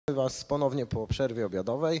Was ponownie po przerwie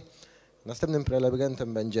obiadowej. Następnym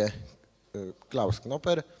prelegentem będzie Klaus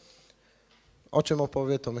Knopper. O czym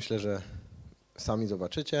opowie, to myślę, że sami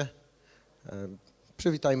zobaczycie.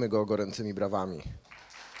 Przywitajmy go gorącymi brawami.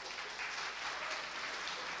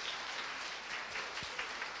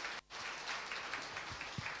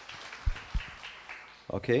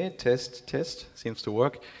 Okay, test, seems to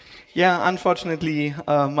work. Yeah, unfortunately,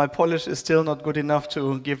 my Polish is still not good enough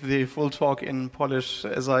to give the full talk in Polish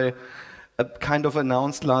as I kind of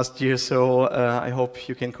announced last year, so I hope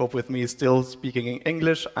you can cope with me still speaking in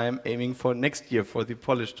English. I'm aiming for next year for the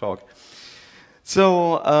Polish talk.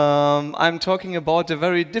 So, I'm talking about a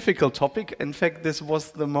very difficult topic. In fact, this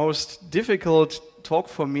was the most difficult talk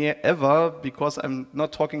for me ever, because I'm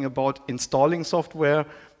not talking about installing software,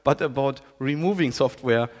 but about removing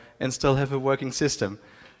software and still have a working system.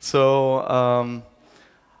 So,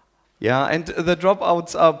 yeah, and the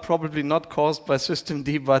dropouts are probably not caused by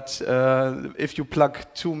systemd, but if you plug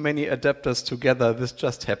too many adapters together, this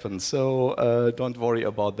just happens. So don't worry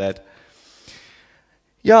about that.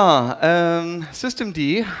 Yeah,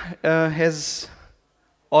 systemd has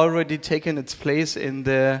already taken its place in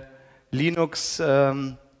the Linux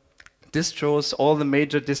distros. All the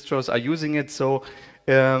major distros are using it, so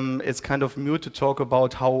it's kind of new to talk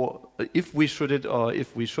about how, if we should it or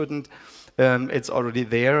if we shouldn't. It's already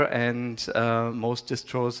there, and most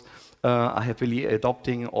distros are happily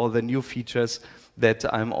adopting all the new features that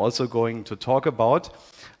I'm also going to talk about.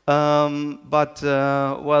 Well,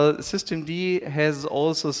 systemd has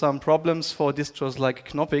also some problems for distros like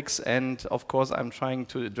Knoppix, and of course I'm trying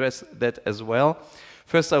to address that as well.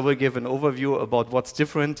 First, I will give an overview about what's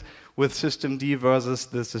different with systemd versus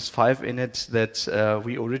the sys5 init that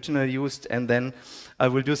we originally used, and then I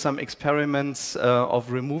will do some experiments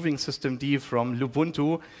of removing systemd from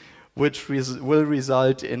Lubuntu, which will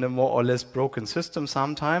result in a more or less broken system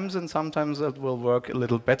sometimes, and sometimes it will work a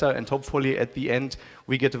little better, and hopefully at the end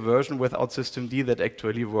we get a version without systemd that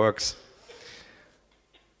actually works.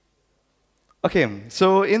 Okay,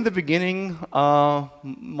 so in the beginning,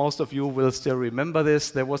 most of you will still remember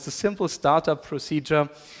this, there was a simple startup procedure.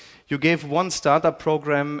 You gave one startup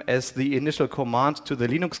program as the initial command to the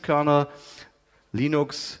Linux kernel,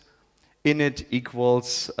 Linux init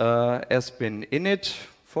equals sbin init,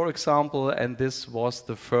 for example, and this was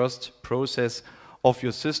the first process of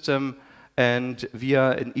your system, and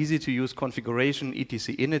via an easy-to-use configuration,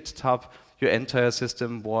 etc init tab, your entire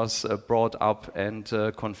system was brought up and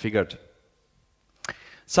configured.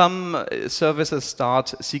 Some services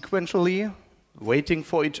start sequentially, waiting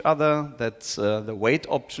for each other, that's the wait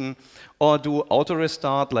option, or do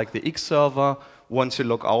auto-restart like the X server. Once you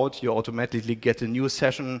log out, you automatically get a new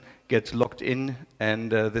session, get logged in,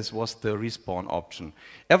 and this was the respawn option.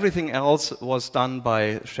 Everything else was done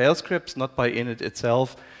by shell scripts, not by init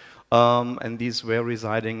itself, and these were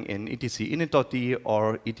residing in etc init.d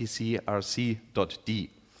or etcrc.d.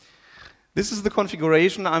 This is the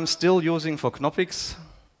configuration I'm still using for Knoppix.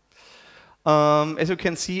 As you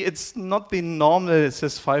can see, it's not the normal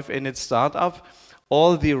sys5 init startup.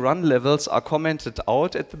 All the run levels are commented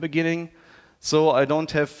out at the beginning, so I don't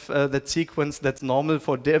have that sequence that's normal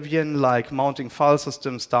for Debian, like mounting file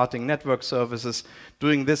systems, starting network services,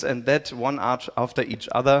 doing this and that one after each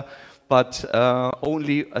other, but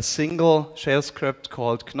only a single shell script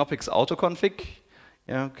called Knoppix autoconfig.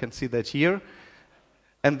 Yeah, you can see that here.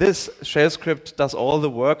 And this shell script does all the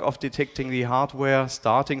work of detecting the hardware,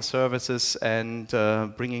 starting services, and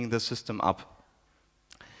bringing the system up.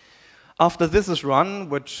 After this is run,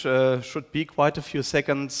 which should be quite a few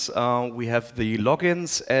seconds, we have the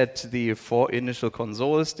logins at the 4 initial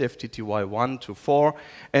consoles, the FTTY1 to 4,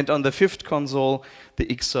 and on the 5th console, the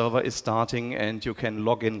X server is starting, and you can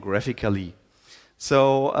log in graphically.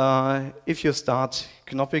 So if you start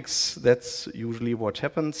Knoppix, that's usually what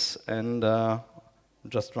happens, and I'm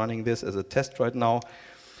just running this as a test right now.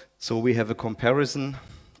 So we have a comparison.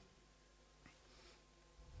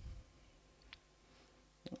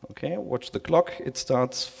 Okay, watch the clock. It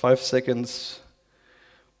starts 5 seconds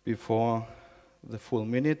before the full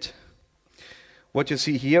minute. What you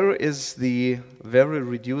see here is the very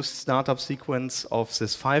reduced startup sequence of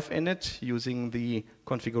sys5 init using the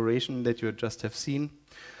configuration that you just have seen.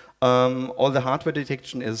 All the hardware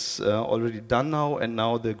detection is already done now, and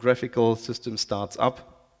now the graphical system starts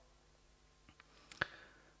up.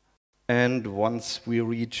 And once we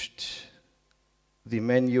reached the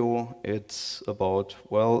menu, it's about,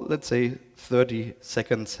 well, let's say 30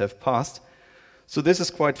 seconds have passed. So this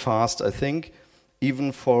is quite fast, I think,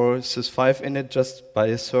 even for sys5 init, just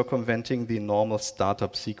by circumventing the normal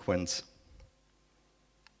startup sequence.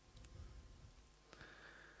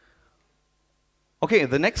 Okay,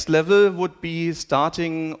 the next level would be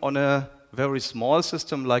starting on a very small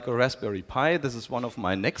system like a Raspberry Pi. This is one of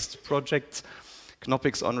my next projects,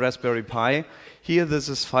 Knoppix on Raspberry Pi. Here, this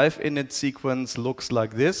is 5-init sequence, looks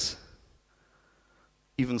like this,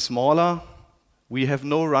 even smaller. We have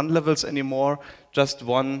no run levels anymore, just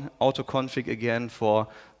one autoconfig again for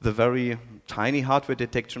the very tiny hardware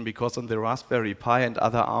detection, because on the Raspberry Pi and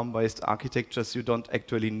other ARM-based architectures, you don't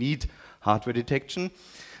actually need hardware detection.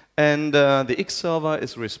 And the X server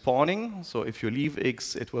is respawning, so if you leave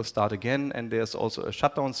X, it will start again, and there's also a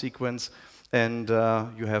shutdown sequence, and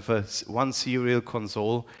you have one serial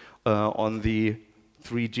console on the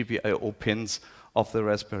 3 GPIO pins of the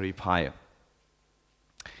Raspberry Pi.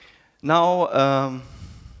 Now,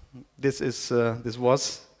 this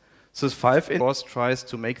was sys5init. Of course, tries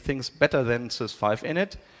to make things better than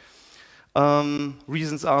sys5init.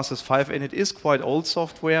 Reasons are sys5init is quite old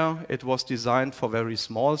software. It was designed for very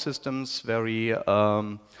small systems, very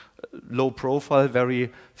low profile, very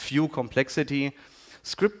few complexity.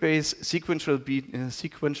 Script-based sequential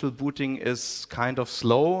booting is kind of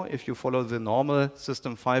slow if you follow the normal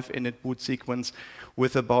system 5-init boot sequence,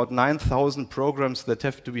 with about 9,000 programs that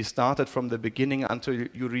have to be started from the beginning until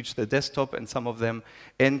you reach the desktop, and some of them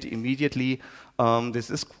end immediately. This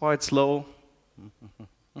is quite slow.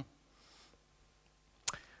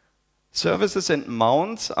 Services and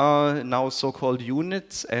mounts are now so-called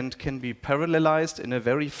units and can be parallelized in a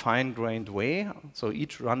very fine-grained way. So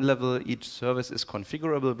each run level, each service is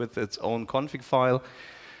configurable with its own config file.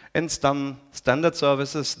 And some standard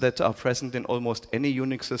services that are present in almost any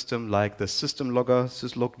Unix system, like the system logger,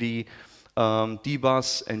 syslogd,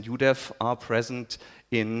 dbus, and udef, are present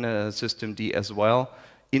in systemd as well,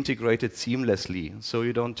 integrated seamlessly. So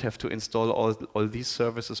you don't have to install all these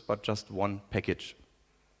services, but just one package.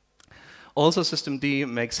 Also, systemd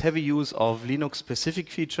makes heavy use of Linux-specific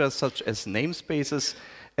features such as namespaces,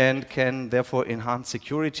 and can therefore enhance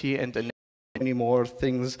security and enable many more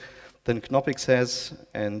things than Knoppix has.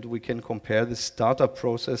 And we can compare the startup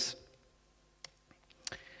process.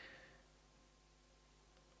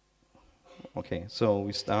 Okay, so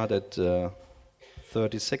we start at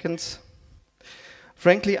 30 seconds.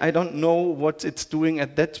 Frankly, I don't know what it's doing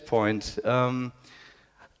at that point.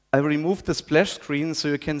 I removed the splash screen so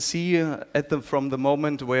you can see from the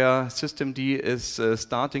moment where systemd is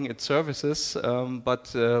starting its services,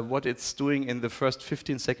 but what it's doing in the first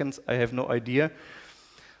 15 seconds, I have no idea.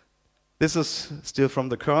 This is still from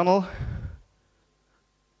the kernel.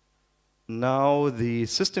 Now the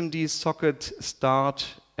systemd socket start,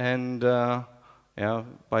 and yeah,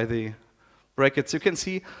 by the brackets you can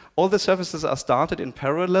see all the services are started in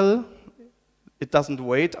parallel. It doesn't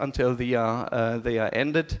wait until they are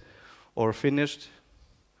ended or finished.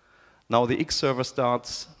 Now the X server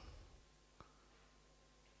starts,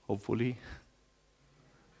 hopefully.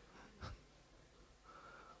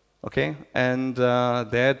 Okay, and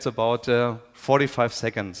that's about 45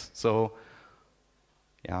 seconds. So,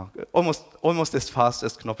 yeah, almost as fast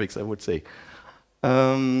as Knoppix, I would say.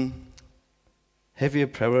 Heavy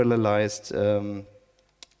parallelized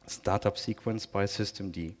startup sequence by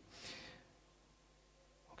systemd.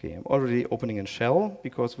 Okay, I'm already opening in shell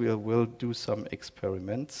because we will do some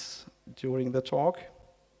experiments during the talk.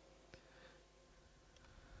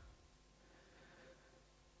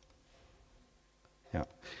 Yeah.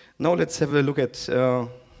 Now let's have a look at the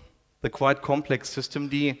quite complex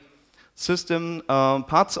systemd system.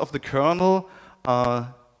 Parts of the kernel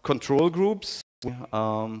are control groups,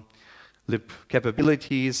 lib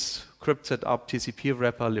capabilities, crypt setup, TCP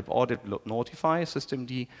wrapper, libaudit, libnotify.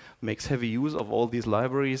 Systemd makes heavy use of all these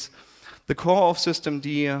libraries. The core of systemd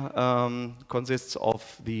consists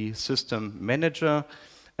of the system manager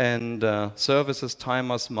and services,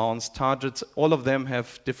 timers, mounts, targets. All of them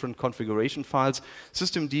have different configuration files.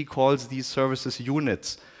 Systemd calls these services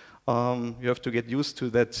units. You have to get used to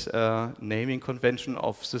that naming convention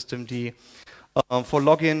of systemd. For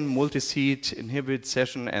login, multi-seat, inhibit,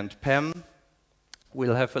 session, and PAM.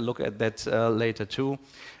 We'll have a look at that later too.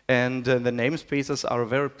 And the namespaces are a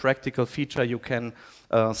very practical feature. You can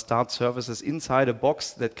start services inside a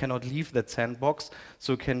box that cannot leave that sandbox.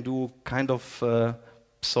 So you can do kind of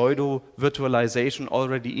pseudo virtualization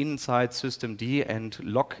already inside systemd and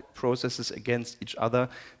lock processes against each other.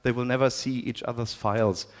 They will never see each other's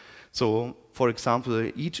files. So, for example,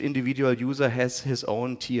 each individual user has his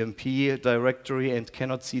own TMP directory and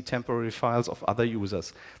cannot see temporary files of other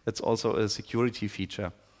users. That's also a security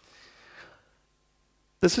feature.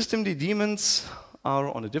 The systemd daemons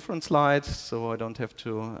are on a different slide, so I don't have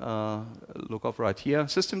to look up right here.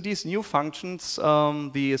 Systemd's new functions,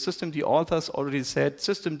 the systemd authors already said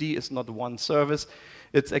systemd is not one service.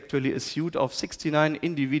 It's actually a suite of 69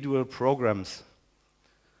 individual programs.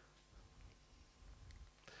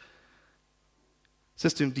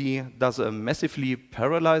 Systemd does a massively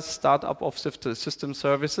parallelized startup of system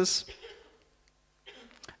services.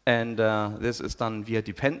 And this is done via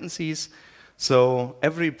dependencies. So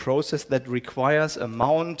every process that requires a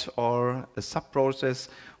mount or a sub-process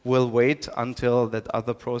will wait until that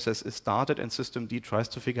other process is started, and Systemd tries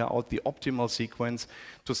to figure out the optimal sequence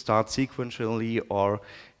to start sequentially or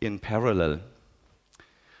in parallel.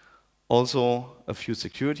 Also, a few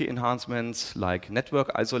security enhancements like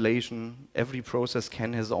network isolation. Every process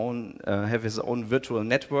can have his own virtual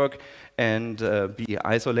network and be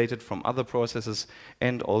isolated from other processes,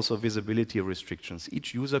 and also visibility restrictions.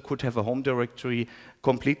 Each user could have a home directory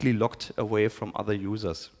completely locked away from other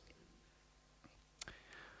users.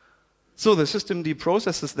 So the Systemd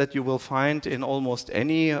processes that you will find in almost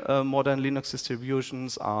any modern Linux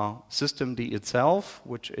distributions are Systemd itself,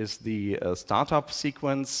 which is the startup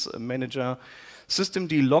sequence manager,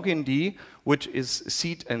 Systemd logind, which is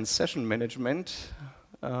seed and session management.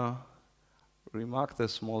 Remark the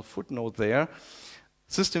small footnote there.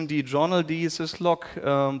 Systemd journald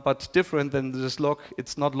syslog, but different than syslog.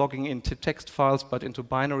 It's not logging into text files, but into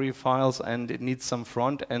binary files, and it needs some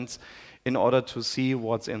front ends in order to see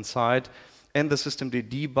what's inside. And the Systemd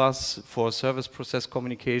dbus for service process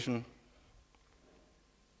communication.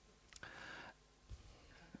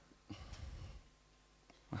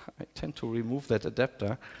 I tend to remove that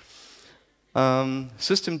adapter.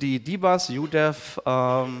 Systemd dbus, UDEF.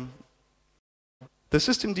 The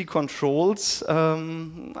Systemd controls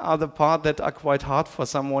are the part that are quite hard for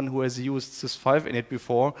someone who has used sys5 in it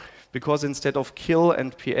before, because instead of kill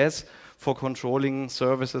and ps for controlling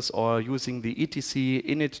services or using the etc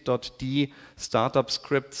init.d startup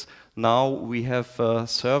scripts, now we have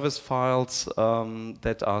service files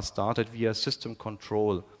that are started via system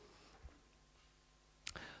control.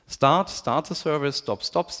 Starts the service,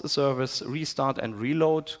 stops the service, restart and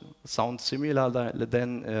reload, sounds similar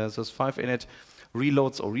than sys5 init.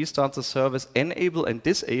 Reloads or restarts the service. Enable and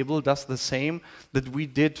disable does the same that we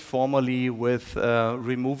did formerly with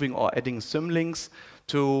removing or adding symlinks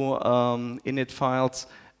to init files,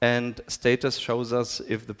 and status shows us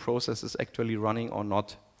if the process is actually running or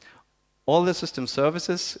not. All the system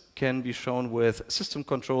services can be shown with system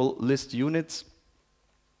control list units,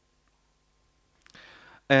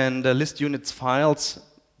 and list units files.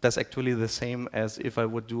 That's actually the same as if I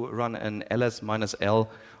would run an ls-l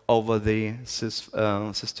over the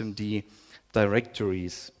Systemd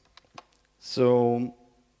directories. So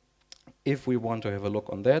if we want to have a look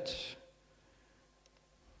on that,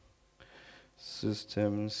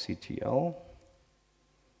 systemctl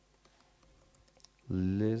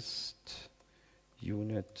list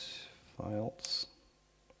unit files.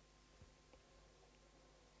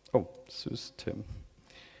 Oh, systemctl.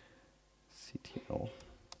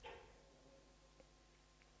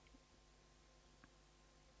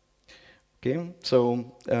 Okay,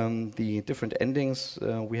 so the different endings,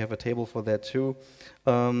 we have a table for that too.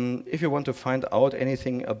 If you want to find out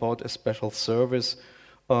anything about a special service,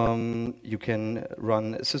 you can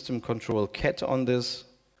run system control cat on this.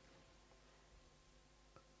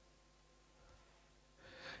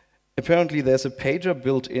 Apparently there's a pager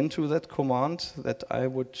built into that command that I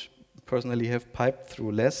would personally have piped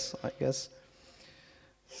through less, I guess.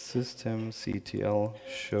 Systemctl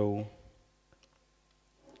show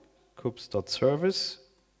kups.service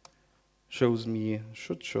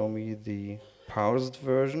should show me the parsed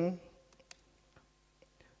version.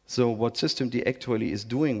 So what Systemd actually is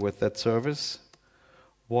doing with that service,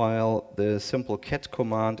 while the simple cat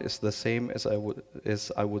command is the same as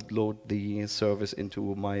I would load the service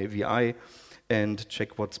into my VI and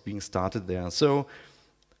check what's being started there. So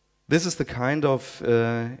this is the kind of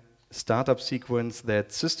startup sequence that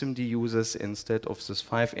Systemd uses instead of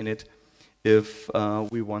sys5 init if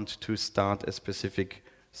we want to start a specific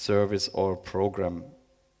service or program.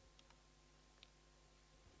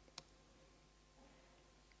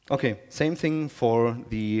 Okay, same thing for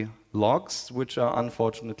the logs, which are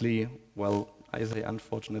unfortunately, well, I say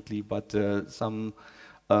unfortunately, but some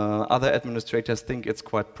other administrators think it's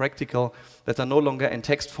quite practical, that are no longer in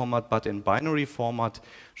text format but in binary format.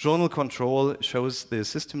 Journal control shows the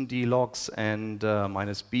Systemd logs and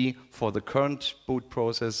 -b for the current boot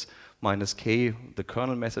process, -k the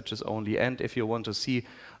kernel messages only, and if you want to see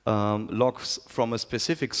logs from a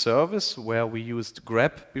specific service where we used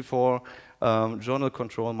grep before, journal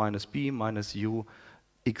control -b -u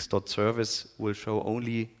x.service will show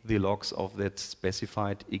only the logs of that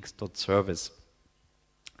specified x.service.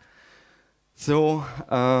 So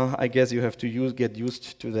I guess you have to get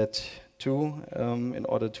used to that to in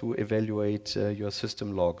order to evaluate your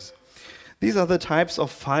system logs. These are the types of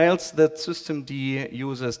files that systemd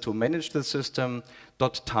uses to manage the system.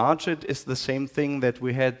 .target is the same thing that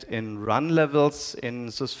we had in run levels in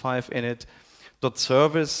sys5 init.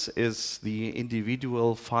 .service is the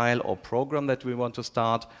individual file or program that we want to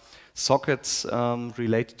start. Sockets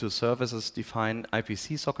related to services define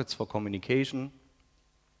IPC sockets for communication.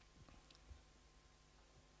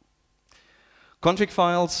 Config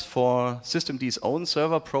files for systemd's own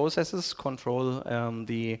server processes control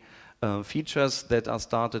the features that are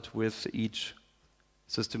started with each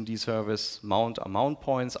systemd service. Mount are mount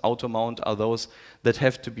points, auto mount are those that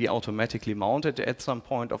have to be automatically mounted at some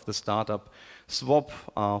point of the startup. Swap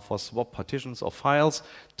are for swap partitions of files.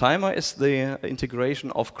 Timer is the integration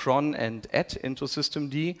of cron and add into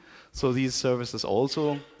systemd, so these services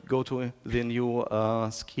also go to the new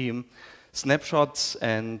scheme. Snapshots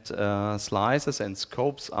and slices and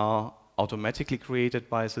scopes are automatically created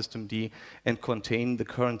by systemd and contain the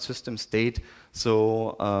current system state,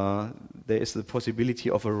 so there is the possibility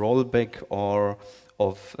of a rollback or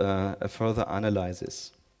of a further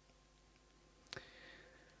analysis.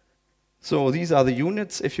 So these are the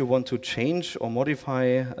units. If you want to change or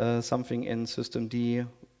modify something in systemd,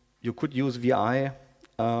 you could use VI.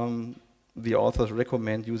 The authors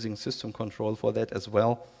recommend using system control for that as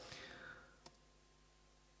well.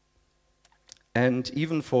 And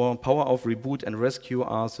even for power of reboot and rescue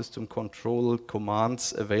are system control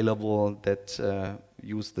commands available that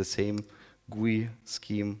use the same GUI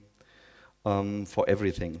scheme for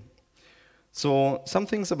everything. So some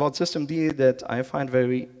things about systemd that I find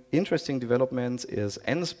very interesting developments is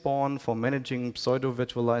nspawn for managing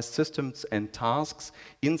pseudo-virtualized systems and tasks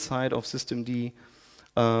inside of systemd,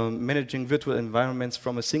 managing virtual environments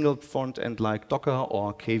from a single front end like Docker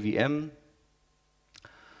or KVM.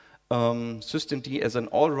 Systemd as an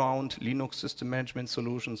all-round Linux system management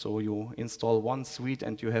solution, so you install one suite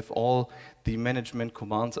and you have all the management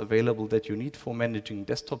commands available that you need for managing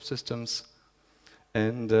desktop systems,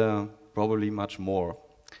 and probably much more.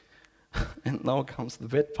 And now comes the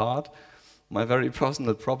bad part. My very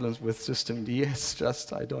personal problems with systemd is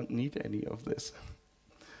just I don't need any of this.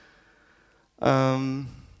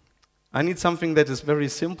 I need something that is very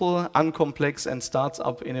simple, uncomplex, and starts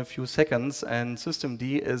up in a few seconds, and systemd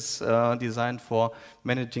is designed for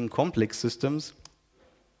managing complex systems.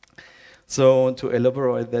 So to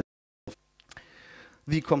elaborate that,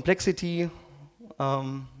 the complexity,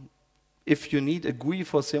 if you need a GUI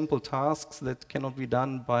for simple tasks, that cannot be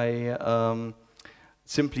done by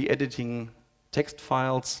simply editing text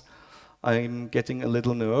files. I'm getting a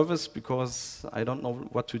little nervous because I don't know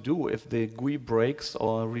what to do if the GUI breaks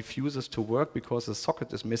or refuses to work because the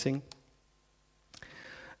socket is missing.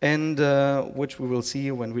 And which we will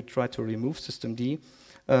see when we try to remove systemd,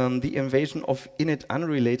 the invasion of init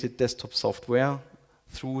unrelated desktop software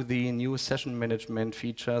through the new session management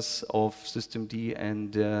features of systemd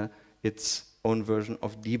and its own version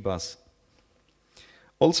of dbus.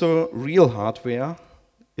 Also, real hardware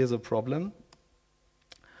is a problem.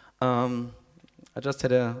 I just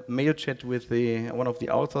had a mail chat with one of the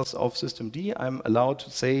authors of systemd. I'm allowed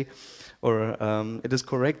to say, or it is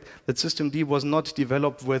correct, that systemd was not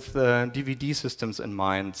developed with DVD systems in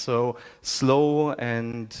mind. So slow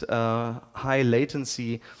and high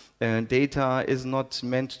latency data is not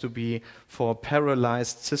meant to be for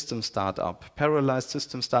parallelized system startup. Parallelized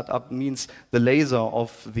system startup means the laser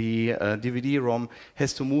of the DVD-ROM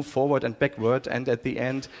has to move forward and backward, and at the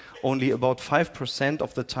end only about 5%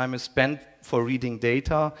 of the time is spent for reading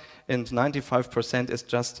data, and 95% is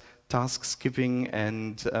just task skipping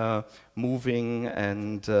and moving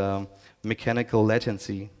and mechanical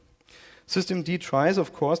latency. Systemd tries,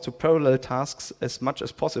 of course, to parallel tasks as much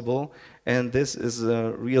as possible, and this is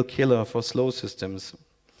a real killer for slow systems.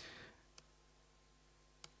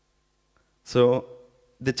 So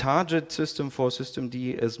the target system for systemd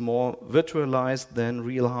is more virtualized than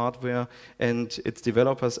real hardware, and its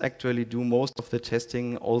developers actually do most of the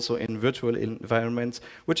testing also in virtual environments,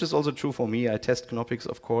 which is also true for me. I test Knoppix,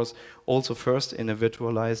 of course, also first in a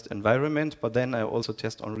virtualized environment, but then I also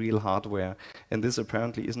test on real hardware, and this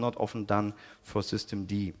apparently is not often done for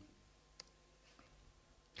systemd.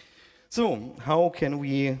 So how can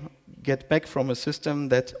we get back from a system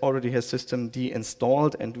that already has systemd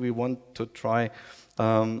installed and we want to try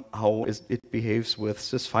how it behaves with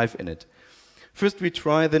sys5 init? First, we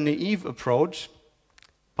try the naive approach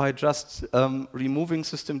by just removing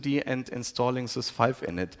systemd and installing sys5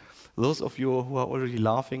 init. Those of you who are already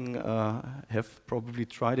laughing have probably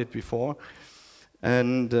tried it before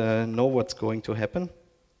and know what's going to happen.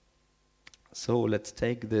 So let's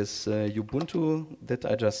take this Ubuntu that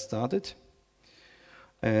I just started.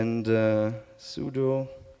 and sudo.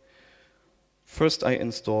 First I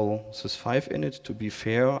install sys5 init to be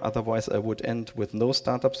fair, otherwise I would end with no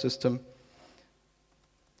startup system.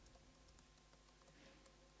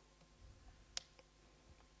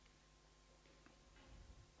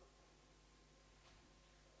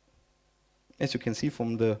 As you can see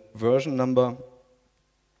from the version number,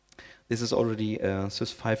 this is already a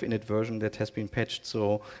sys5 init version that has been patched,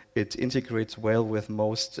 so it integrates well with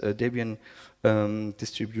most Debian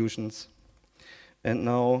distributions. And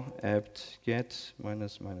now apt get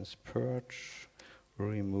 --purge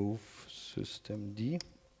remove systemd.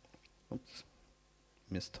 Oops,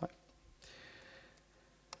 mistype.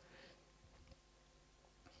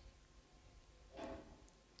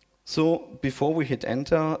 So before we hit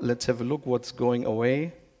enter, let's have a look what's going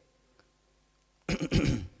away.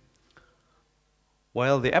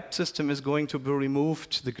 While the apt system is going to be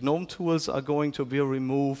removed, the GNOME tools are going to be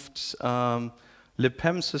removed.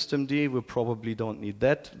 libpem systemd, we probably don't need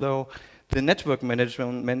that though. The network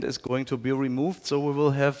management is going to be removed, so we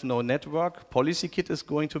will have no network. PolicyKit is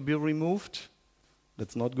going to be removed.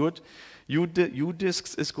 That's not good.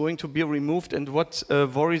 Udisks is going to be removed, and what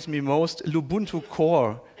worries me most, Lubuntu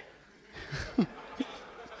core.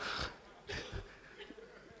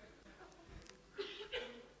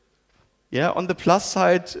 Yeah, on the plus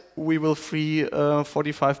side, we will free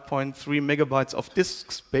 45.3 megabytes of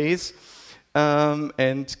disk space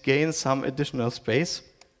and gain some additional space.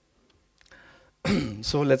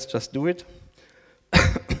 So let's just do it.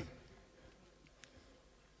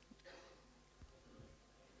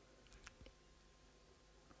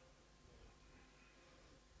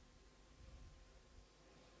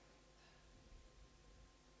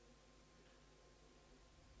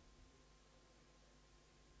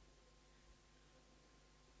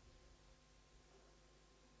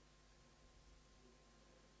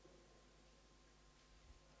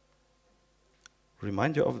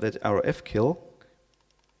 Reminder of that RF kill.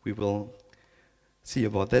 We will see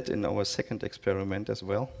about that in our second experiment as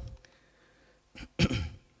well.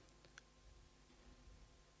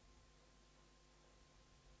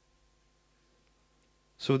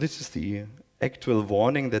 So this is the actual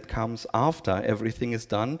warning that comes after everything is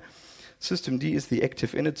done. Systemd is the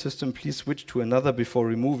active init system. Please switch to another before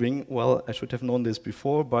removing. Well, I should have known this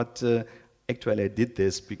before, but actually I did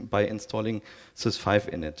this by installing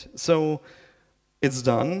sys5 init. So it's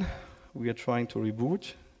done. We are trying to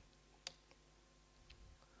reboot.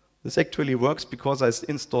 This actually works because I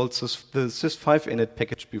installed the sys5 init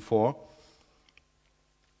package before.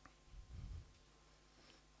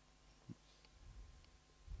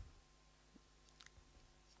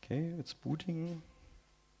 Okay, it's booting.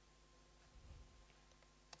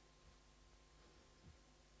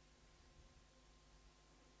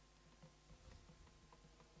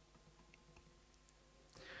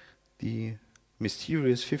 The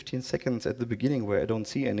mysterious 15 seconds at the beginning where I don't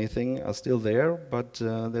see anything are still there, but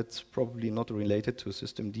that's probably not related to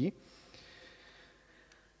systemd.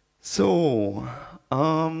 So,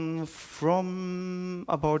 from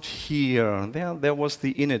about here, there was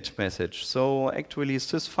the init message. So actually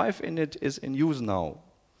sys5 init is in use now.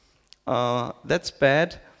 That's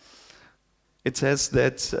bad. It says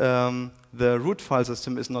that the root file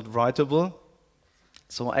system is not writable.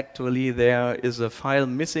 So actually there is a file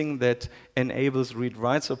missing that enables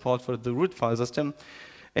read-write support for the root file system.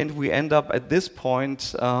 And we end up at this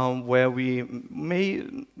point where we may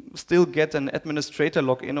still get an administrator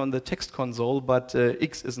login on the text console, but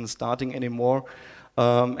X isn't starting anymore.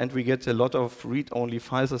 And we get a lot of read-only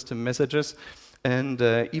file system messages. And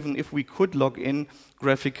even if we could log in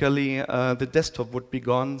graphically, the desktop would be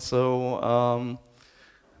gone. So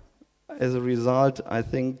as a result, I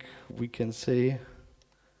think we can say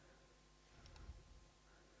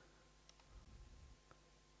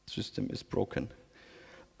system is broken.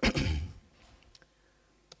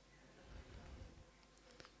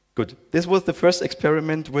 Good. This was the first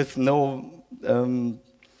experiment with no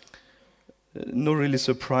really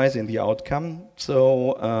surprise in the outcome.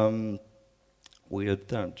 So we'll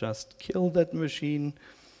just kill that machine.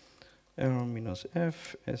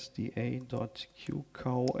 Error-f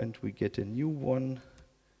sda.qcow, and we get a new one.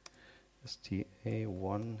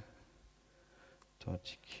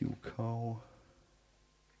 sda1.qcow.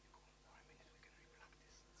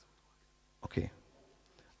 Okay.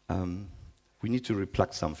 We need to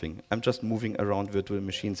replug something. I'm just moving around virtual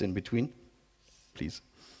machines in between. Please.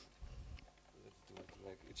 Let's do it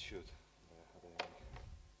like it should.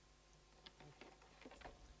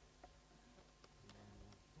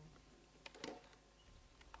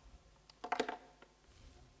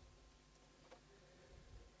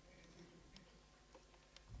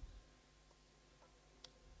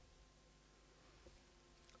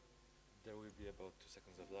 be about 2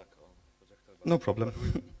 seconds of lag on projector. No problem.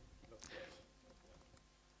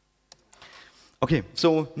 Okay,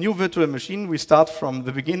 so new virtual machine. We start from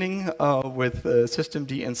the beginning with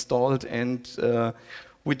systemd installed, and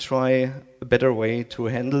we try a better way to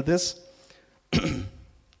handle this.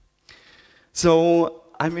 So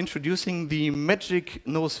I'm introducing the magic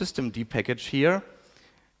no systemd package here.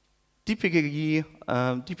 dpkg-e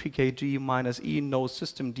no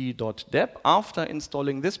systemd.deb. After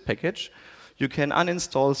installing this package, you can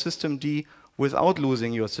uninstall systemd without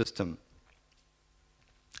losing your system.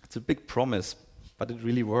 It's a big promise, but it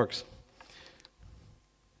really works.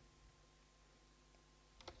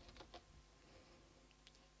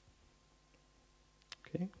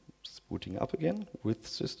 Okay, it's booting up again with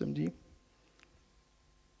systemd.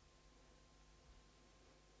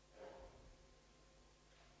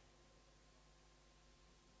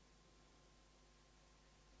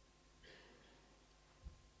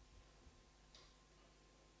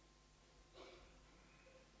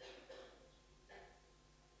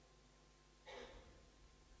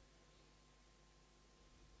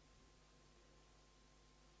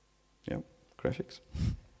 Yeah, graphics.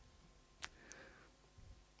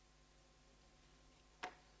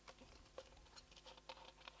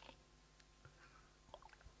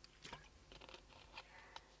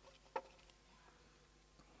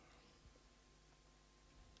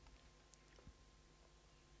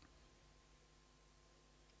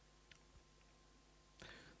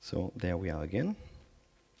 So there we are again.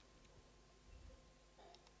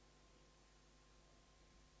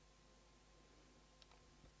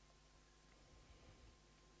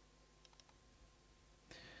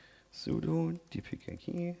 Sudo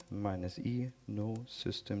dpkg -e no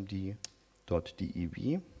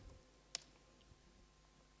systemd.deb.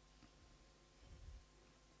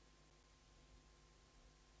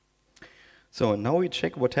 So now we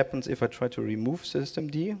check what happens if I try to remove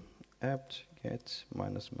systemd. apt get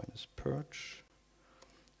 --purge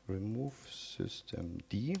remove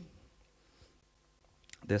systemd.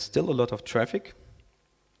 There's still a lot of traffic.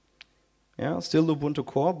 Yeah, still Ubuntu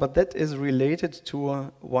core, but that is related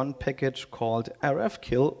to one package called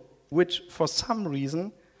rfkill, which for some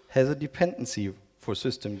reason has a dependency for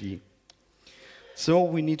systemd. So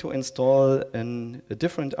we need to install a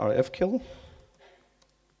different rfkill.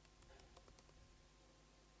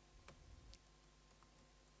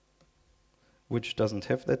 Which doesn't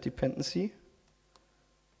have that dependency.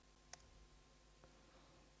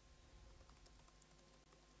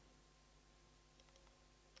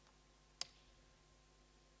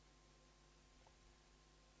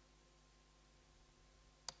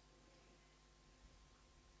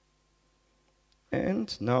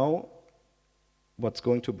 And now what's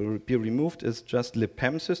going to be removed is just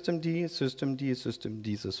libpem systemd,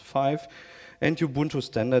 sys5, and Ubuntu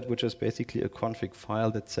standard, which is basically a config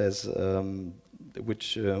file that says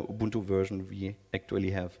which Ubuntu version we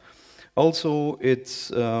actually have. Also,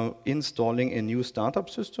 it's installing a new startup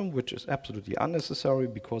system, which is absolutely unnecessary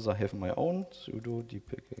because I have my own sudo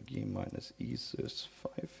dpkg -e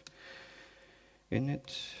sys5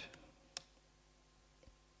 init.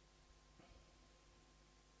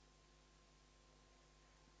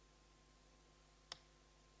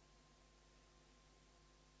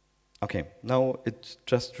 Okay, now it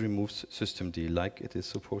just removes systemd like it is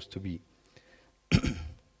supposed to be.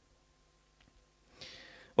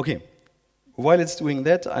 Okay, while it's doing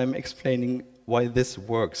that, I'm explaining why this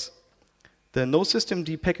works. The no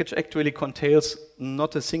systemd package actually contains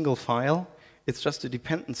not a single file, it's just a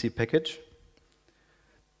dependency package.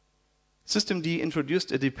 Systemd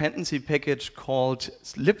introduced a dependency package called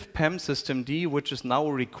libpem systemd, which is now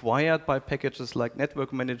required by packages like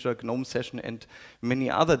Network Manager, GNOME Session, and many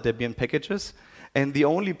other Debian packages. And the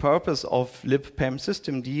only purpose of libpem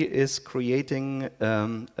systemd is creating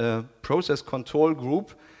a process control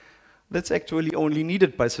group that's actually only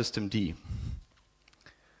needed by systemd.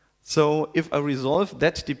 So if I resolve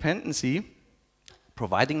that dependency,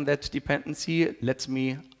 providing that dependency lets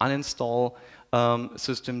me uninstall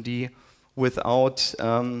systemd without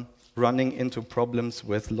running into problems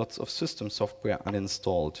with lots of system software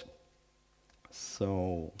uninstalled.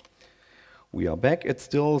 So we are back. It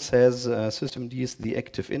still says systemd is the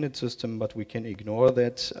active init system, but we can ignore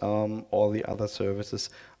that. All the other services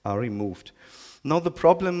are removed. Now the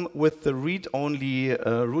problem with the read-only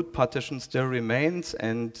root partition still remains,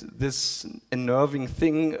 and this unnerving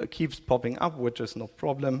thing keeps popping up, which is no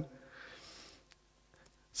problem.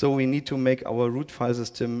 So we need to make our root file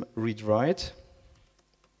system read-write.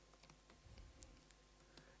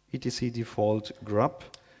 etc default grub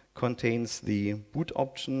contains the boot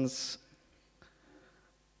options,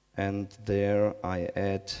 and there I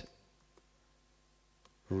add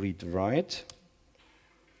read write.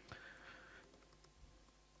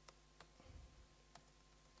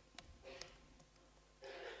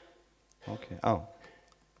 Okay, oh,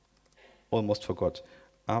 almost forgot.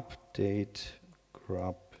 Update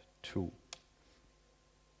grub 2.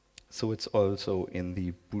 So it's also in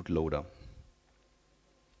the bootloader.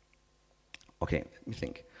 Okay, let me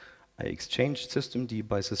think. I exchanged systemd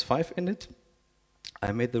by sys5 init.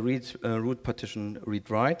 I made the root partition read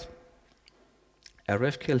write.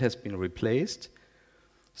 rfkill has been replaced.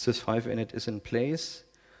 Sys5 init is in place.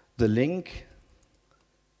 The link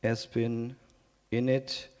has been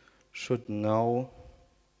init should now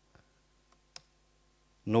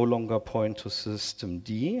no longer point to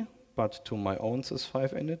systemd, but to my own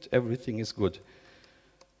sys5 init. Everything is good.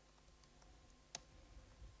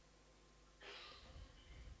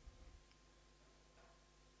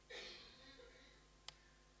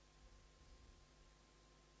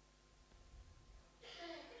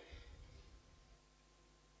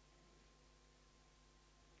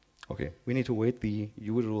 Okay, we need to wait the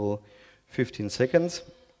usual 15 seconds.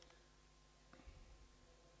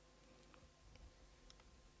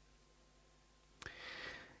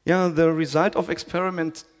 Yeah, the result of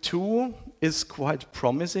experiment 2 is quite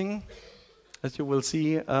promising. As you will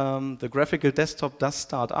see, the graphical desktop does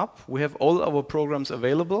start up. We have all our programs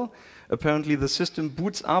available. Apparently the system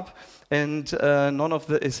boots up and none of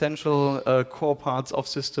the essential core parts of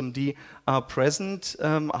systemd are present.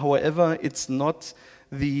 However, it's not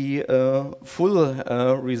the full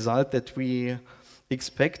result that we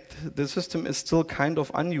expect. The system is still kind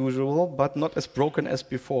of unusual, but not as broken as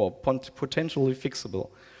before, potentially fixable.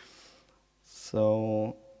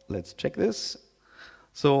 So let's check this.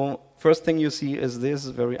 So first thing you see is this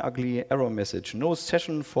very ugly error message. No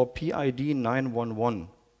session for PID 911.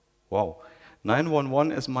 Wow.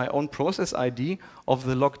 911 is my own process ID of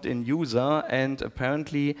the logged in user, and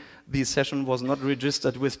apparently the session was not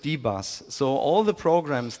registered with dbus. So all the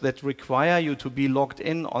programs that require you to be logged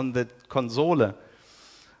in on the console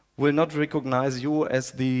will not recognize you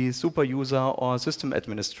as the super user or system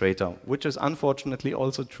administrator, which is unfortunately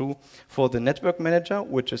also true for the network manager,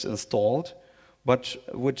 which is installed, but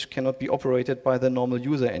which cannot be operated by the normal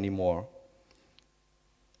user anymore.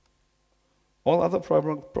 All other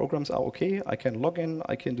programs are okay. I can log in,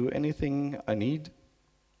 I can do anything I need.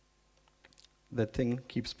 That thing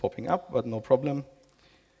keeps popping up, but no problem.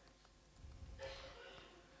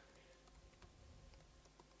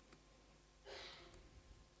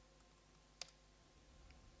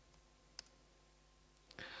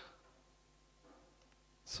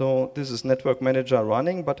 So this is Network Manager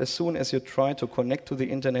running, but as soon as you try to connect to the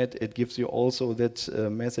internet, it gives you also that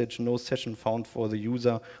message, no session found for the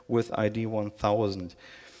user with ID 1000.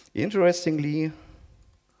 Interestingly,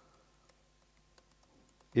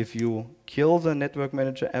 if you kill the Network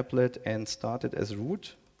Manager applet and start it as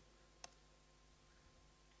root,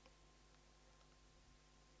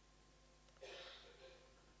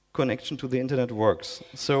 connection to the internet works.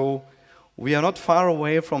 So we are not far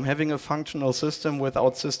away from having a functional system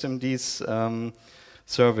without systemd's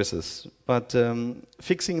services, but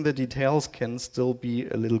fixing the details can still be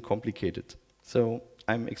a little complicated. So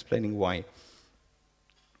I'm explaining why.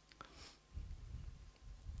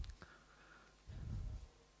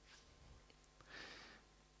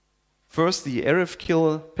 First, the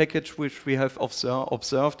rfkill package, which we have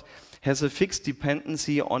observed, has a fixed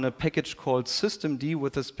dependency on a package called systemd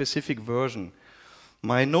with a specific version.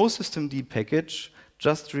 My no systemd package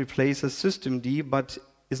just replaces systemd, but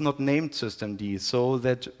is not named systemd, so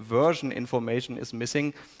that version information is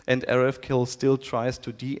missing, and rfkill still tries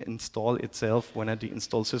to deinstall itself when I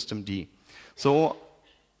deinstall systemd. So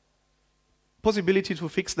possibility to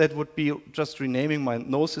fix that would be just renaming my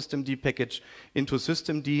no systemd package into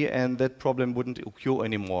systemd, and that problem wouldn't occur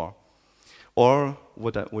anymore. Or,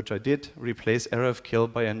 which I did, replace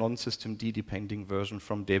rfkill by a non-systemd depending version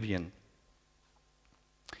from Debian.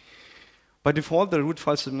 By default, the root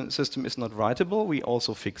file system is not writable. We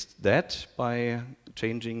also fixed that by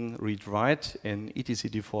changing read-write in etc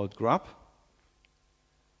default grub.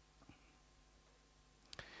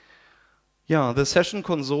 Yeah, the session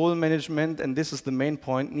console management, and this is the main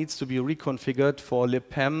point, needs to be reconfigured for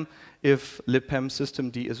libpem if libpem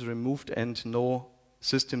systemd is removed and no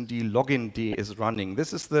systemd login d is running.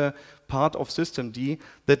 This is the part of systemd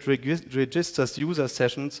that registers user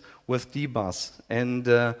sessions with dbus, and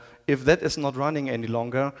if that is not running any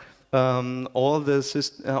longer, all the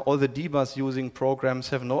dbus using programs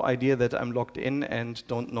have no idea that I'm logged in and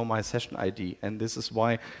don't know my session ID, and this is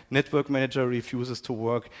why Network Manager refuses to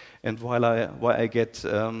work, and why I get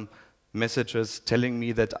messages telling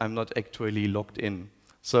me that I'm not actually logged in.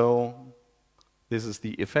 So This is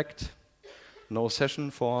the effect. No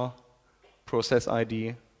session for process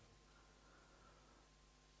ID.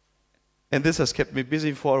 And this has kept me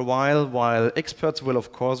busy for a while experts will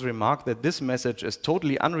of course remark that this message is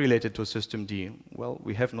totally unrelated to systemd. Well,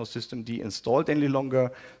 we have no systemd installed any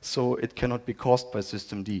longer, so it cannot be caused by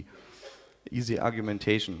systemd. Easy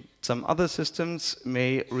argumentation. Some other systems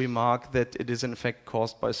may remark that it is in fact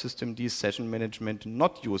caused by systemd session management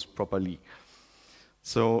not used properly.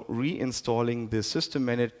 So reinstalling the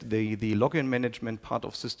the login management part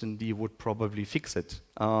of systemd would probably fix it.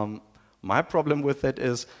 My problem with that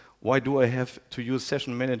is, why do I have to use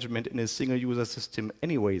session management in a single user system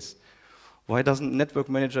anyways? Why doesn't Network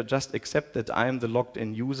Manager just accept that I am the logged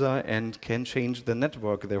in user and can change the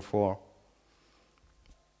network therefore?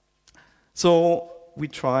 So we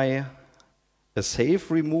try a safe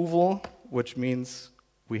removal, which means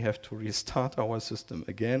we have to restart our system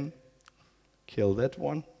again. Kill that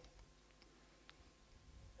one.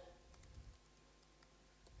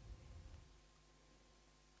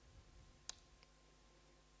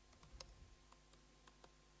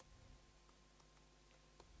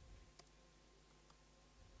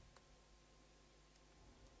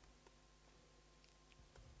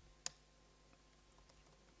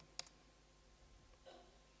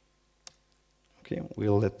 Okay,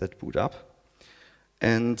 we'll let that boot up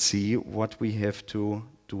and see what we have to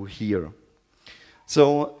do here.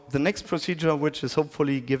 So the next procedure, which is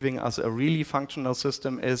hopefully giving us a really functional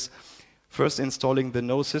system, is first installing the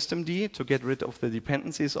no systemd to get rid of the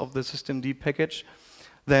dependencies of the systemd package,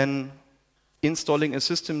 then installing a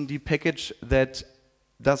systemd package that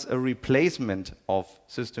does a replacement of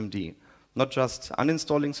systemd. Not just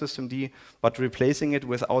uninstalling systemd, but replacing it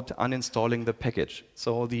without uninstalling the package.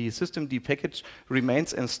 So the systemd package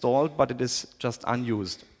remains installed, but it is just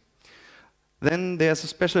unused. Then there's a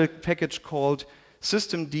special package called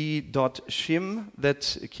systemd.shim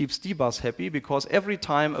that keeps dbus happy, because every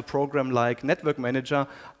time a program like Network Manager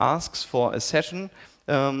asks for a session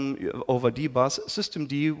over dbus,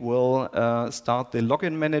 systemd will start the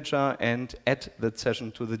login manager and add that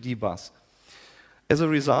session to the dbus. As a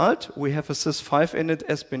result, we have a sys5 init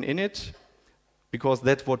sbin init, because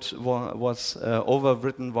that was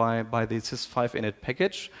overwritten by the sys5 init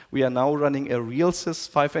package. We are now running a real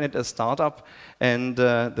sys5 init as startup, and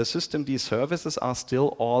the systemd services are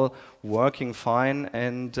still all working fine,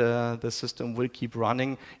 and the system will keep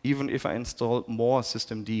running even if I install more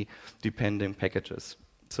systemd dependent packages.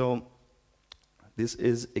 So this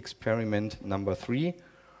is experiment number 3.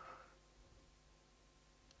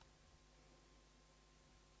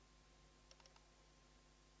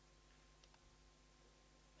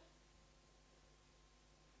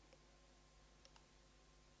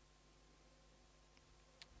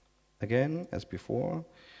 Again, as before,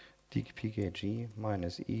 dpkg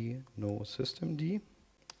 -e no systemd.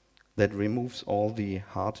 That removes all the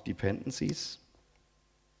hard dependencies.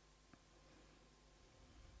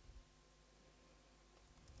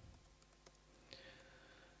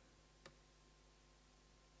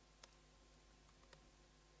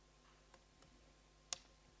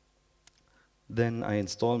 Then I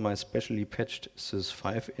install my specially patched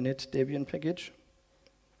sys5 init Debian package.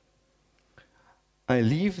 I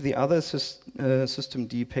leave the other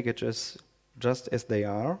systemd packages just as they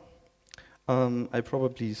are. I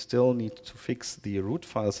probably still need to fix the root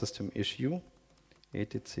file system issue.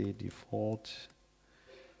 etc default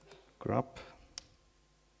grub.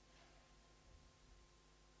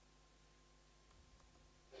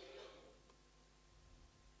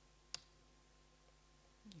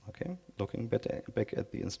 Okay, looking back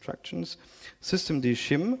at the instructions. Systemd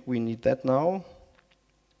shim, we need that now.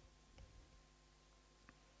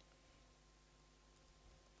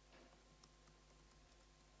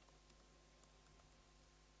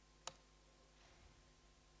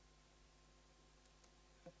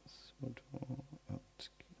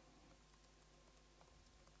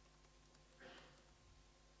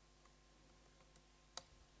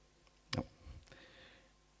 No.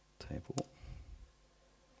 Typo.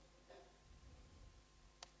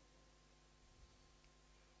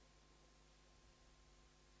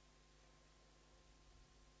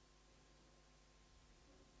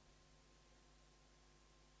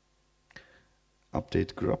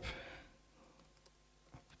 Update grub.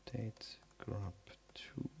 Update grub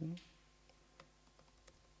 2.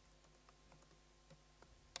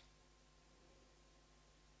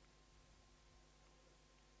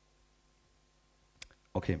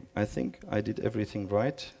 Okay, I think I did everything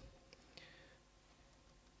right.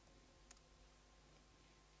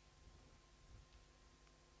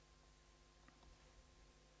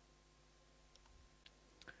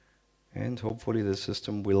 And hopefully the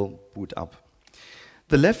system will boot up.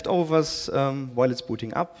 The leftovers, while it's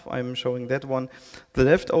booting up, I'm showing that one. The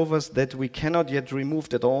leftovers that we cannot yet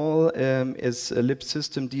remove at all is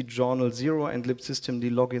libsystemd journal 0 and libsystemd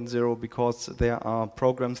login 0, because there are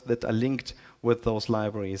programs that are linked with those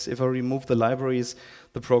libraries. If I remove the libraries,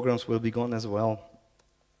 the programs will be gone as well.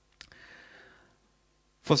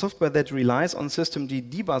 For software that relies on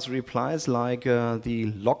systemd dbus replies, like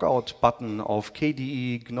the logout button of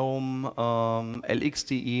KDE, GNOME,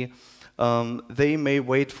 LXDE, they may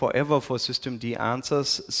wait forever for systemd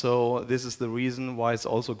answers, so this is the reason why it's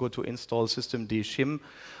also good to install systemd shim,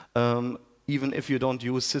 even if you don't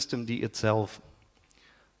use systemd itself.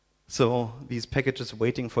 So these packages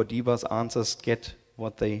waiting for dbus answers get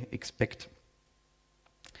what they expect.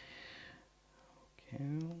 Okay,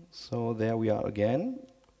 so there we are again.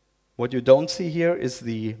 What you don't see here is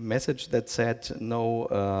the message that said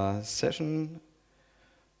no session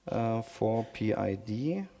for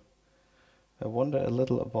PID. I wonder a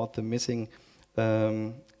little about the missing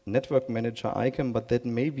network manager icon, but that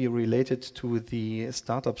may be related to the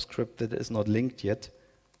startup script that is not linked yet.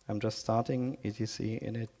 I'm just starting etc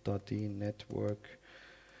init.d network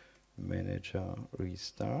manager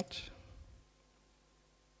restart.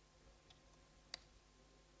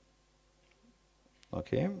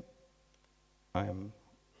 Okay, I'm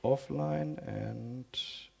offline and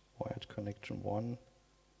wired connection 1,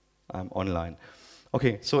 I'm online.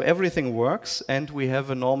 Okay, so everything works and we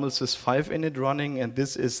have a normal sys5 init running, and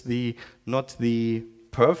this is not the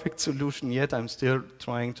perfect solution yet. I'm still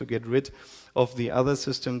trying to get rid of the other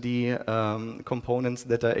systemd components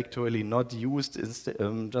that are actually not used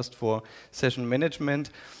just for session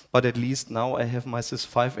management, but at least now I have my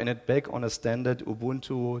sys5 init back on a standard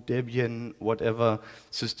Ubuntu, Debian, whatever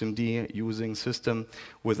systemd using system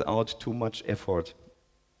without too much effort.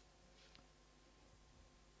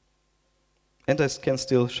 And I can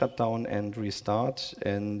still shut down and restart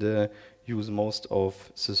and use most of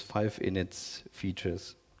sys5 init's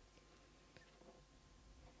features.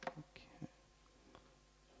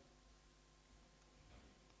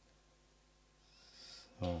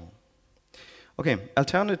 Okay,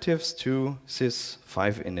 alternatives to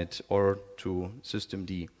sys5 init or to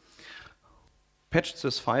systemd. Patched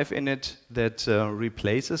sys5 init that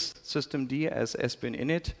replaces systemd as sbin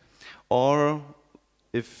init, or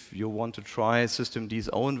if you want to try systemd's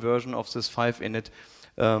own version of sys5 init,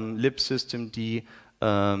 libsystemd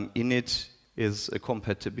init is a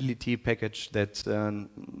compatibility package that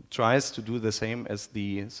tries to do the same as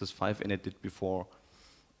the sys5 init did before.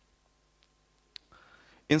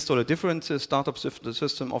 Install a different startup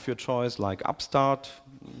system of your choice, like Upstart,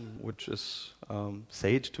 which is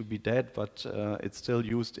said to be dead, but it's still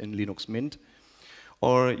used in Linux Mint.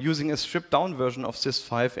 Or using a stripped down version of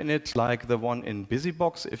sys5 init, like the one in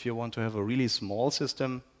BusyBox, if you want to have a really small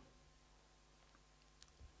system.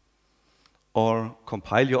 Or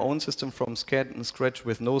compile your own system from scratch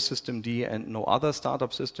with no systemd and no other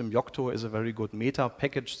startup system. Yocto is a very good meta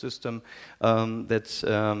package system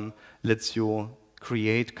that lets you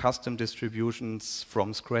create custom distributions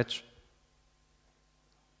from scratch.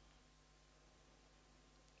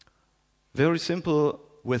 Very simple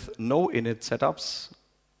with no init setups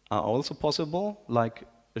are also possible, like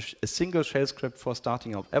a single shell script for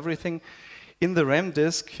starting up everything. In the RAM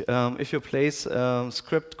disk, if you place a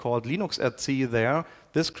script called linuxrc there,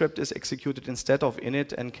 this script is executed instead of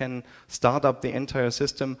init and can start up the entire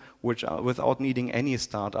system without needing any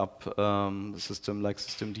startup system like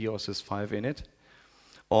systemd or sys5 init.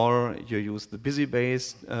 Or you use the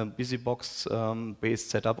BusyBox based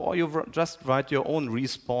setup, or you just write your own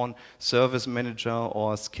respawn service manager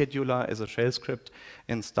or scheduler as a shell script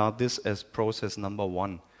and start this as process number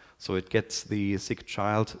 1. So it gets the sick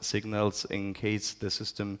child signals in case the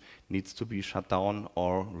system needs to be shut down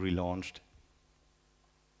or relaunched.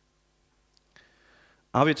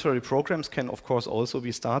 Arbitrary programs can of course also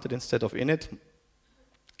be started instead of init.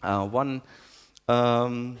 One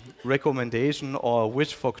recommendation or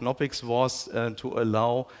wish for Knoppix was to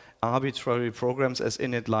allow arbitrary programs as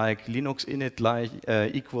init, like Linux init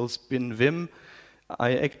equals bin vim.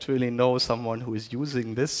 I actually know someone who is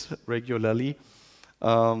using this regularly.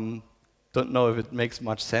 Don't know if it makes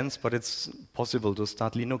much sense, but it's possible to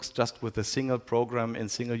start Linux just with a single program in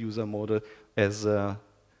single user mode as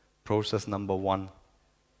process number 1.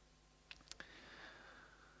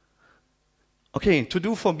 Okay, to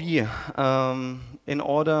do for me, in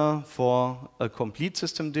order for a complete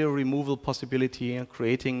systemd removal possibility,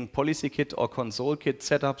 creating policy kit or console kit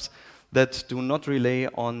setups that do not rely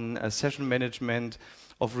on a session management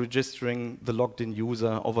of registering the logged in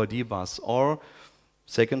user over dbus, or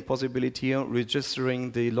Second possibility,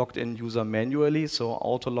 registering the logged-in user manually, so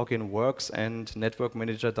auto-login works and Network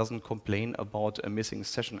Manager doesn't complain about a missing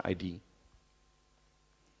session ID.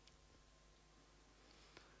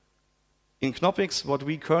 In Knoppix, what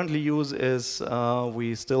we currently use is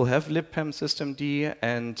we still have libpem systemd,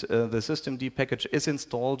 and the systemd package is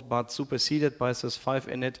installed but superseded by sys5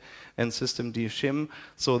 init and systemd shim.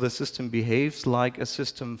 So the system behaves like a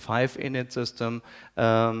system5 init system.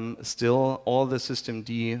 Still, all the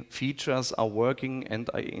systemd features are working, and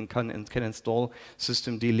I can install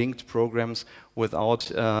systemd linked programs without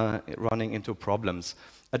running into problems.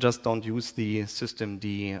 I just don't use the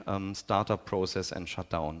systemd startup process and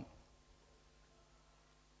shutdown.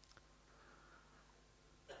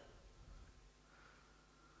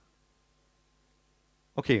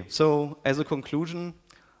 Okay, so as a conclusion,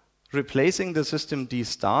 replacing the systemd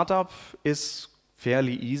startup is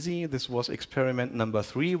fairly easy. This was experiment number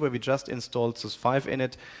 3, where we just installed sys5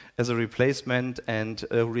 init as a replacement and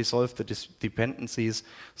resolved the dependencies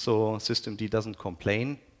so systemd doesn't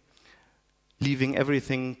complain. Leaving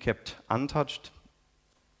everything kept untouched.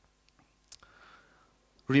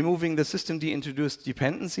 Removing the systemd introduced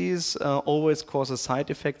dependencies always causes side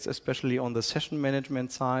effects, especially on the session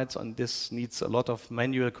management side, and this needs a lot of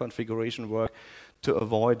manual configuration work to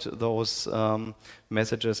avoid those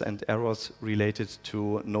messages and errors related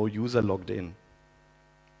to no user logged in.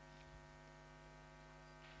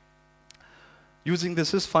 Using the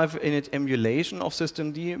sys5 init emulation of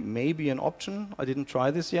systemd may be an option. I didn't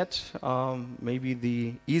try this yet. Maybe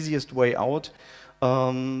the easiest way out.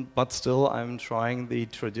 But still, I'm trying the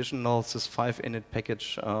traditional sys5 init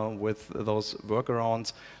package with those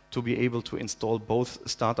workarounds to be able to install both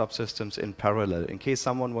startup systems in parallel. In case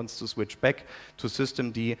someone wants to switch back to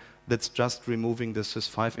systemd, that's just removing the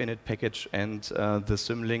sys5 init package, and the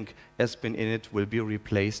symlink sbin init will be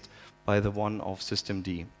replaced by the one of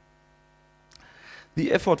systemd.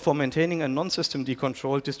 The effort for maintaining a non-systemd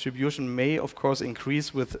controlled distribution may, of course,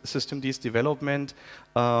 increase with systemd's development.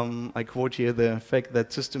 I quote here the fact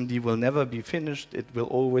that systemd will never be finished. It will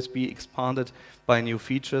always be expanded by new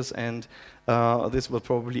features, and this will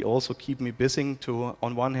probably also keep me busy to,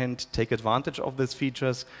 on one hand, take advantage of these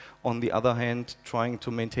features, on the other hand, trying to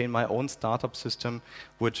maintain my own startup system,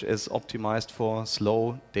 which is optimized for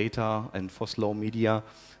slow data and for slow media,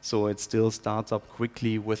 so it still starts up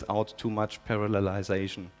quickly without too much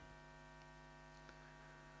parallelization.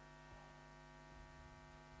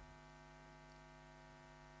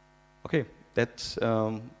 Okay, that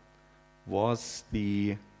was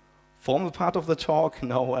the formal part of the talk.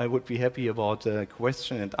 Now I would be happy about the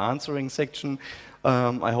question and answering section.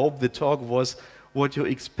 I hope the talk was what you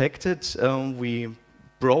expected. We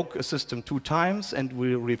broke a system 2 times and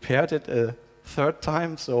we repaired it a 3rd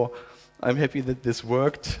time, so I'm happy that this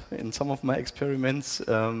worked. In some of my experiments,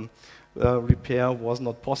 repair was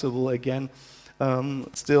not possible again.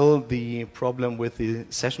 Still, the problem with the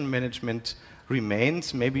session management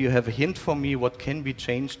remains. Maybe you have a hint for me what can be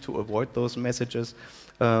changed to avoid those messages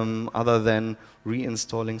other than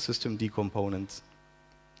reinstalling systemd components.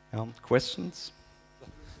 Questions?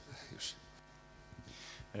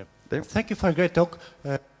 Thank you for a great talk.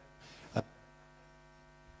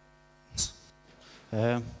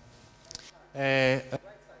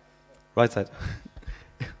 Right side.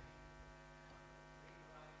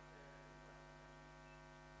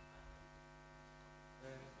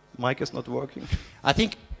 Mic is not working. I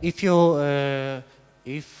think if you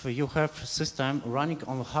have system running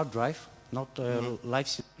on hard drive, not live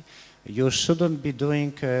CD, you shouldn't be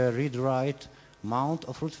doing read-write mount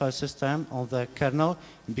of root file system on the kernel,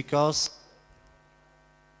 because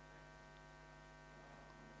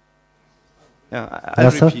I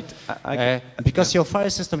repeat. Because your file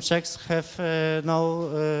system checks have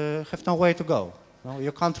no way to go. No,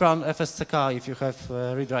 you can't run FSCK if you have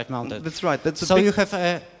read-write mounted. That's right. That's so you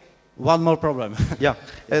have one more problem. Yeah,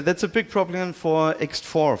 that's a big problem for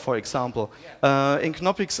ext4, for example. In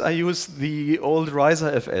Knoppix, I use the old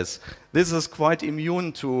RiserFS. This is quite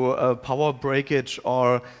immune to power breakage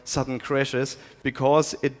or sudden crashes,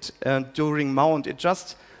 because it during mount it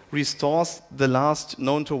just restores the last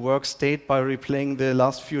known to work state by replaying the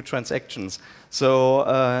last few transactions. So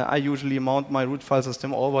I usually mount my root file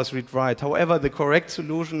system always read-write. However, the correct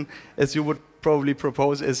solution, as you would probably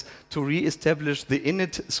propose, is to re-establish the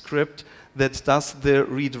init script that does the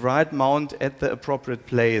read-write mount at the appropriate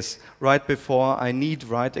place, right before I need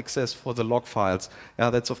write access for the log files.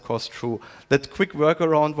 Yeah, that's of course true. That quick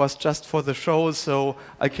workaround was just for the show, so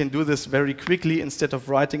I can do this very quickly instead of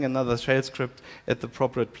writing another shell script at the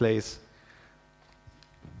appropriate place.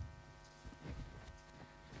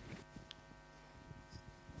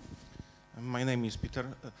 My name is Peter.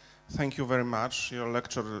 Thank you very much. Your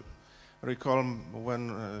lecture recall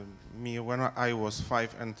when I was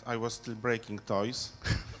 5 and I was still breaking toys.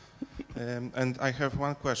 And I have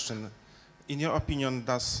one question. In your opinion,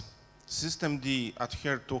 does System D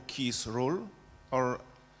adhere to keys rule or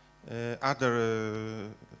other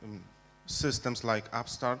systems like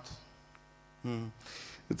Upstart?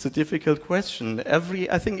 It's a difficult question.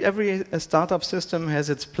 I think every startup system has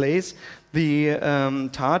its place. The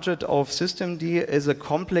target of systemd is a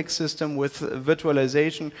complex system with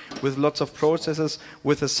virtualization, with lots of processes,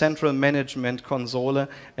 with a central management console,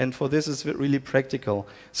 and for this is really practical.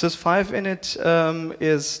 Sys5 init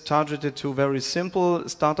is targeted to very simple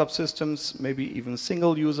startup systems, maybe even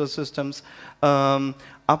single-user systems.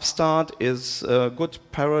 Upstart is good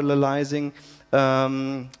parallelizing.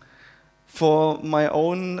 For my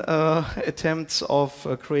own attempts of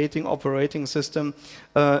creating operating system,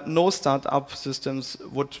 no startup systems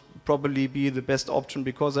would probably be the best option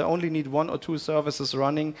because I only need 1 or 2 services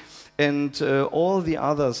running, and all the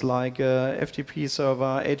others like FTP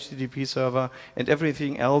server, HTTP server, and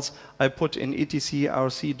everything else I put in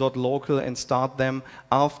etc.rc.local and start them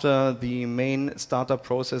after the main startup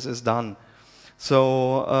process is done.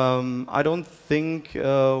 So I don't think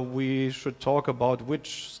we should talk about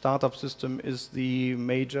which startup system is the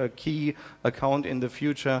major key account in the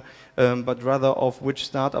future, but rather of which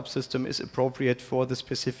startup system is appropriate for the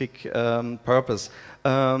specific purpose.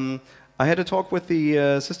 I had a talk with the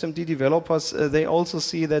systemd developers. They also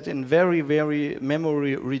see that in very, very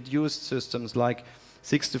memory-reduced systems like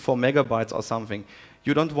 64 megabytes or something,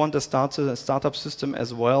 you don't want a startup system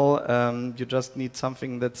as well. You just need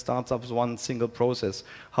something that starts up one single process.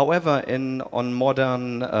 However, on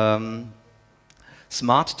modern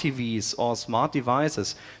smart TVs or smart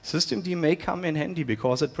devices, systemd may come in handy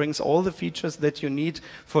because it brings all the features that you need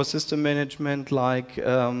for system management, like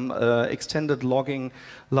extended logging,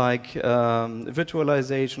 like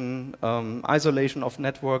virtualization, isolation of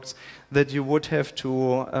networks that you would have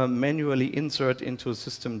to manually insert into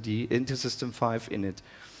systemd, into System5 init.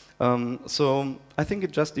 So I think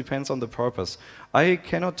it just depends on the purpose. I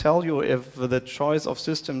cannot tell you if the choice of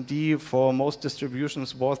systemd for most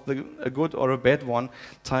distributions was a good or a bad one.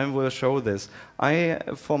 Time will show this. I,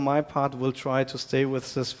 for my part, will try to stay with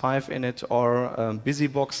Sys5 init or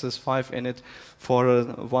BusyBox Sys5 init for a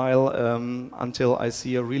while until I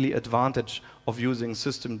see a really advantage of using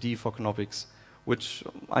systemd for Knoppix, which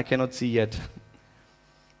I cannot see yet.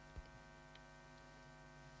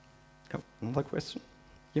 Oh, another question?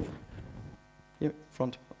 Yep. Yep,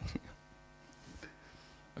 front.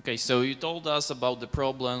 Okay, so you told us about the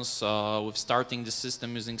problems with starting the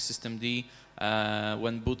system using systemd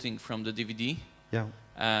when booting from the DVD. Yeah.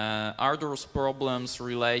 Are those problems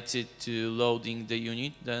related to loading the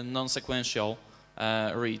unit, the non-sequential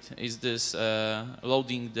read? Is this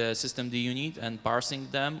loading the systemd unit and parsing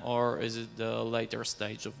them, or is it the later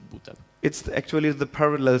stage of boot up? It's actually the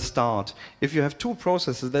parallel start. If you have 2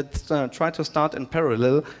 processes that try to start in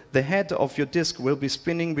parallel, the head of your disk will be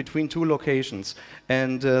spinning between 2 locations.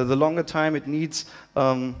 And the longer time it needs,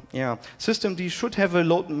 systemd should have a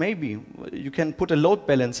load, maybe you can put a load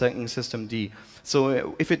balancer in systemd.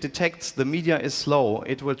 So if it detects the media is slow,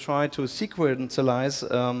 it will try to sequentialize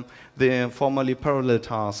the formerly parallel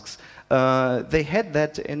tasks. They had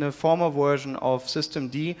that in a former version of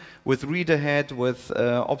systemd with read ahead, with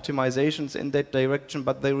optimizations in that direction,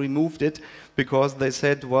 but they removed it because they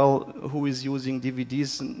said, well, who is using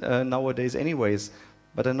DVDs nowadays anyways?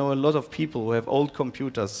 But I know a lot of people who have old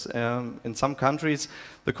computers. In some countries,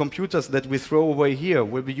 the computers that we throw away here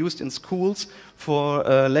will be used in schools for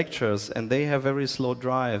lectures, and they have very slow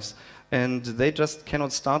drives. And they just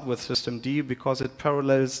cannot start with systemd because it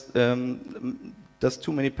parallels does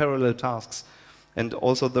too many parallel tasks. And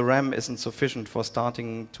also the RAM isn't sufficient for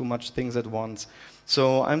starting too much things at once.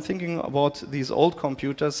 So I'm thinking about these old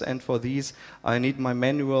computers, and for these I need my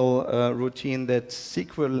manual routine that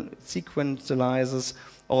sequentializes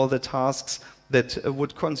all the tasks that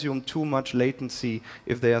would consume too much latency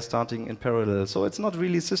if they are starting in parallel. So it's not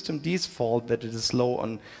really systemd's fault that it is slow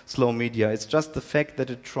on slow media. It's just the fact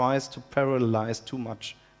that it tries to parallelize too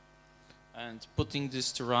much. And putting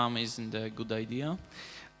this to RAM isn't a good idea?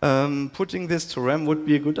 Putting this to RAM would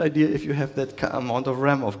be a good idea if you have that amount of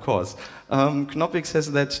RAM, of course. Knoppix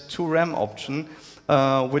has that 2 RAM option,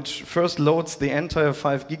 which first loads the entire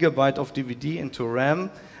 5 GB of DVD into RAM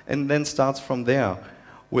and then starts from there.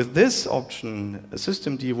 With this option,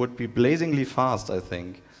 systemd would be blazingly fast, I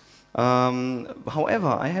think.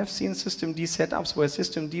 However, I have seen systemd setups where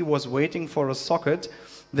systemd was waiting for a socket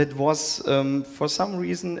that was, for some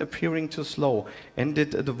reason, appearing too slow, and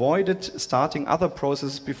it avoided starting other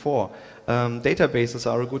processes before. Databases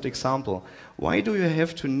are a good example. Why do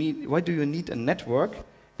you need a network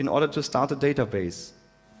in order to start a database?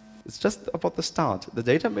 It's just about the start. The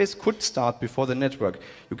database could start before the network.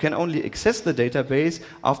 You can only access the database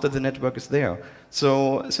after the network is there.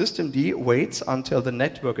 So systemd waits until the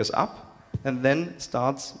network is up and then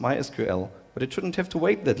starts MySQL. But it shouldn't have to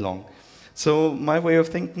wait that long. So my way of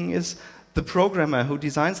thinking is the programmer who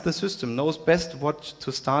designs the system knows best what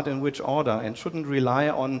to start in which order and shouldn't rely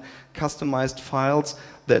on customized files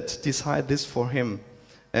that decide this for him.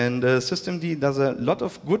 And systemd does a lot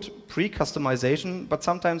of good pre-customization, but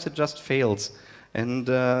sometimes it just fails. And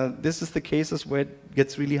this is the cases where it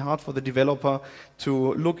gets really hard for the developer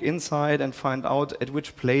to look inside and find out at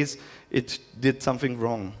which place it did something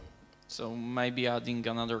wrong. So maybe adding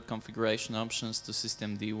another configuration options to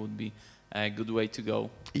systemd would be a good way to go.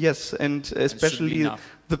 Yes, and especially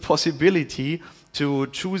the possibility to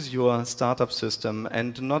choose your startup system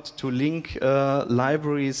and not to link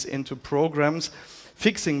libraries into programs,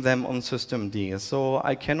 fixing them on systemd. So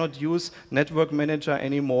I cannot use Network Manager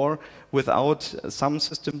anymore without some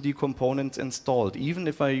systemd components installed, even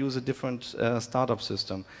if I use a different startup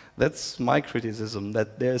system. That's my criticism,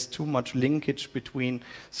 that there's too much linkage between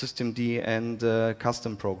systemd and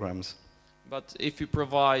custom programs. But if you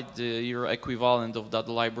provide your equivalent of that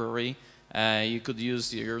library, you could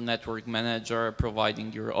use your network manager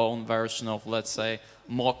providing your own version of, let's say,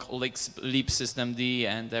 mock lib systemd,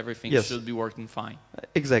 and everything should be working fine.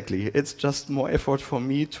 Exactly. It's just more effort for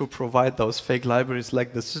me to provide those fake libraries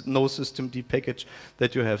like the no systemd package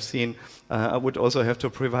that you have seen. I would also have to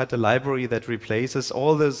provide a library that replaces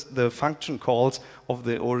all the function calls of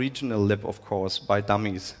the original lib, of course, by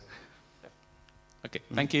dummies. Okay,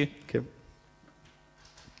 thank you. Okay.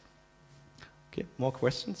 Okay, more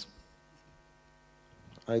questions?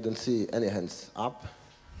 I don't see any hands up,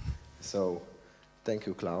 so thank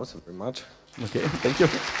you, Klaus, very much. Okay, thank you.